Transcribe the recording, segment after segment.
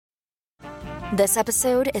This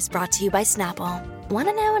episode is brought to you by Snapple. Want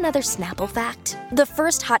to know another Snapple fact? The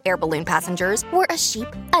first hot air balloon passengers were a sheep,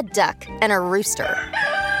 a duck, and a rooster.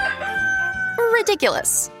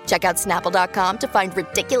 Ridiculous. Check out Snapple.com to find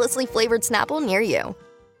ridiculously flavored Snapple near you.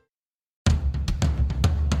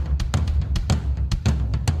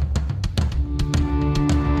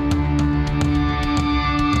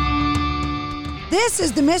 This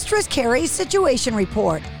is the Mistress Carrie Situation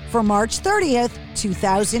Report for March 30th,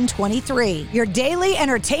 2023. Your daily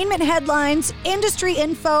entertainment headlines, industry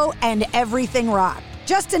info, and everything rock.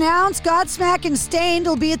 Just announced, Godsmack and Stained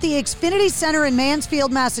will be at the Xfinity Center in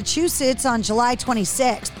Mansfield, Massachusetts on July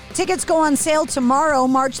 26th. Tickets go on sale tomorrow,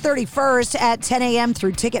 March 31st at 10 a.m.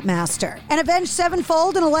 through Ticketmaster. And Avenged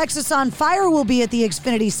Sevenfold and Alexis on Fire will be at the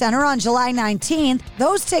Xfinity Center on July 19th.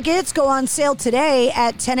 Those tickets go on sale today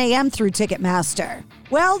at 10 a.m. through Ticketmaster.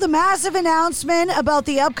 Well, the massive announcement about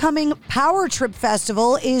the upcoming Power Trip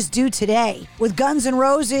Festival is due today, with Guns N'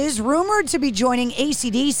 Roses rumored to be joining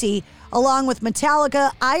AC/DC, along with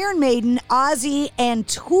Metallica, Iron Maiden, Ozzy, and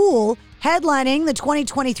Tool headlining the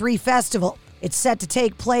 2023 festival. It's set to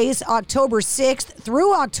take place October 6th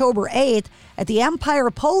through October 8th at the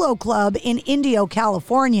Empire Polo Club in Indio,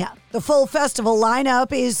 California. The full festival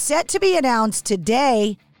lineup is set to be announced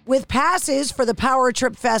today, with passes for the Power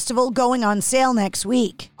Trip Festival going on sale next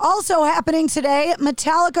week. Also happening today,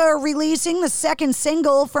 Metallica are releasing the second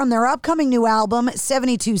single from their upcoming new album,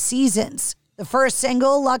 72 Seasons. The first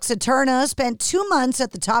single, Lux Eterna, spent 2 months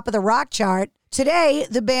at the top of the rock chart. Today,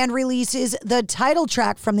 the band releases the title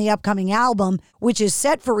track from the upcoming album, which is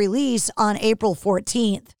set for release on April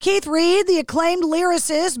 14th. Keith Reid, the acclaimed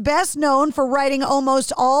lyricist, best known for writing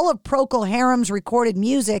almost all of Procol Harum's recorded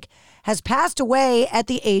music, has passed away at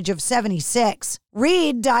the age of 76.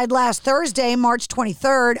 Reid died last Thursday, March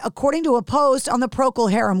 23rd, according to a post on the Procol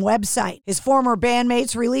Harum website. His former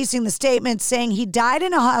bandmates releasing the statement saying he died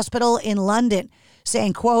in a hospital in London,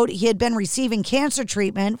 saying, quote, he had been receiving cancer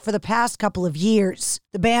treatment for the past couple of years.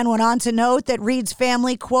 The band went on to note that Reid's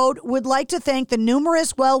family, quote, would like to thank the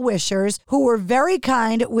numerous well-wishers who were very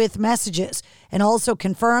kind with messages, and also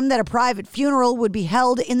confirmed that a private funeral would be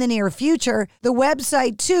held in the near future. The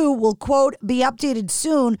website, too, will, quote, be updated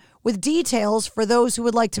soon with details for those who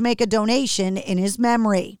would like to make a donation in his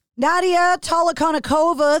memory. Nadia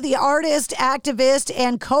Tolokonnikova, the artist, activist,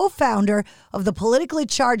 and co-founder of the politically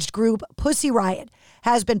charged group Pussy Riot,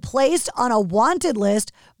 has been placed on a wanted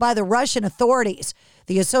list by the Russian authorities.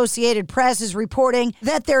 The Associated Press is reporting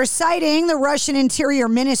that they're citing the Russian Interior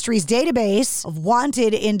Ministry's database of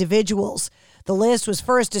wanted individuals. The list was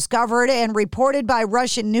first discovered and reported by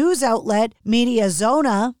Russian news outlet Media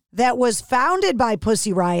Zona that was founded by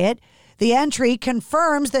Pussy Riot. The entry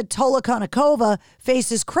confirms that Tolokonnikova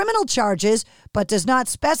faces criminal charges, but does not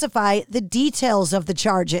specify the details of the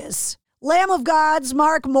charges. Lamb of God's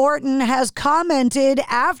Mark Morton has commented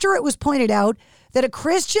after it was pointed out that a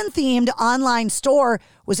Christian-themed online store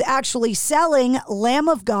was actually selling Lamb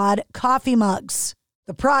of God coffee mugs.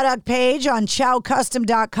 The product page on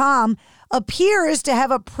chowcustom.com appears to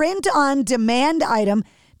have a print-on-demand item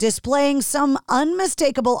displaying some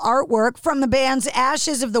unmistakable artwork from the band's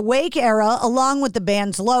Ashes of the Wake era along with the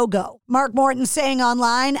band's logo. Mark Morton saying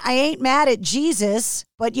online, I ain't mad at Jesus,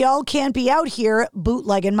 but y'all can't be out here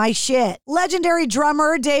bootlegging my shit. Legendary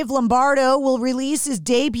drummer Dave Lombardo will release his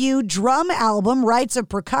debut drum album, Rites of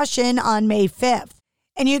Percussion, on May 5th.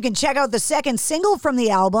 And you can check out the second single from the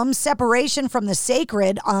album, Separation from the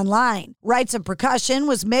Sacred, online. Rites of Percussion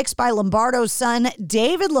was mixed by Lombardo's son,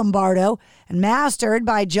 David Lombardo, and mastered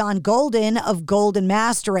by John Golden of Golden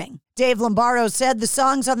Mastering. Dave Lombardo said the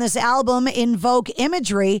songs on this album invoke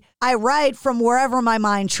imagery. I write from wherever my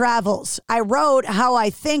mind travels. I wrote how I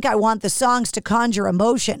think I want the songs to conjure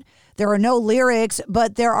emotion. There are no lyrics,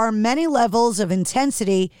 but there are many levels of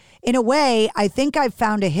intensity. In a way, I think I've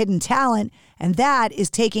found a hidden talent, and that is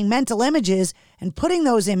taking mental images and putting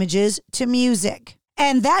those images to music.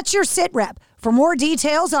 And that's your Sit Rep. For more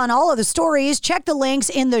details on all of the stories, check the links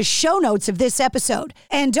in the show notes of this episode.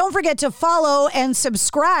 And don't forget to follow and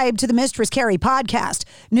subscribe to the Mistress Carrie podcast.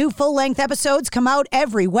 New full-length episodes come out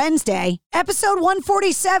every Wednesday. Episode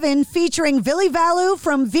 147, featuring Villy Valu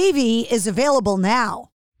from Vivi, is available now.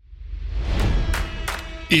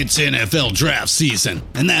 It's NFL draft season,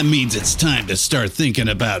 and that means it's time to start thinking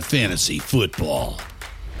about fantasy football.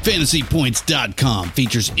 FantasyPoints.com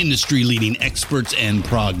features industry-leading experts and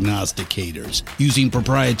prognosticators using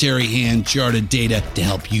proprietary hand-charted data to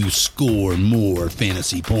help you score more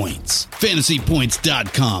fantasy points.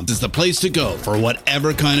 FantasyPoints.com is the place to go for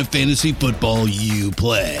whatever kind of fantasy football you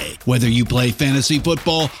play. Whether you play fantasy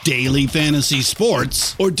football, daily fantasy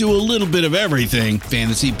sports, or do a little bit of everything,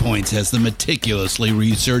 Fantasy Points has the meticulously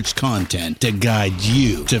researched content to guide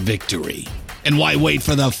you to victory. And why wait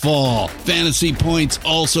for the fall? Fantasy Points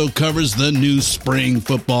also covers the new spring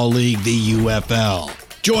football league, the UFL.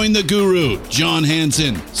 Join the guru, John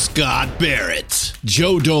Hansen, Scott Barrett,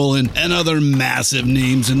 Joe Dolan, and other massive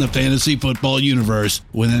names in the fantasy football universe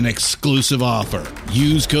with an exclusive offer.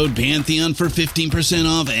 Use code Pantheon for 15%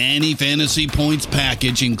 off any Fantasy Points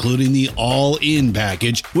package, including the all-in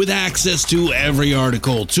package, with access to every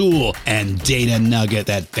article, tool, and data nugget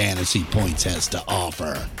that Fantasy Points has to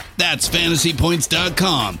offer. That's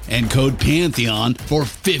FantasyPoints.com and code Pantheon for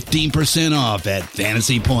 15% off at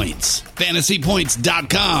Fantasy Points.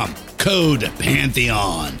 FantasyPoints.com, code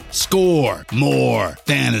Pantheon. Score more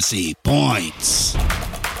fantasy points.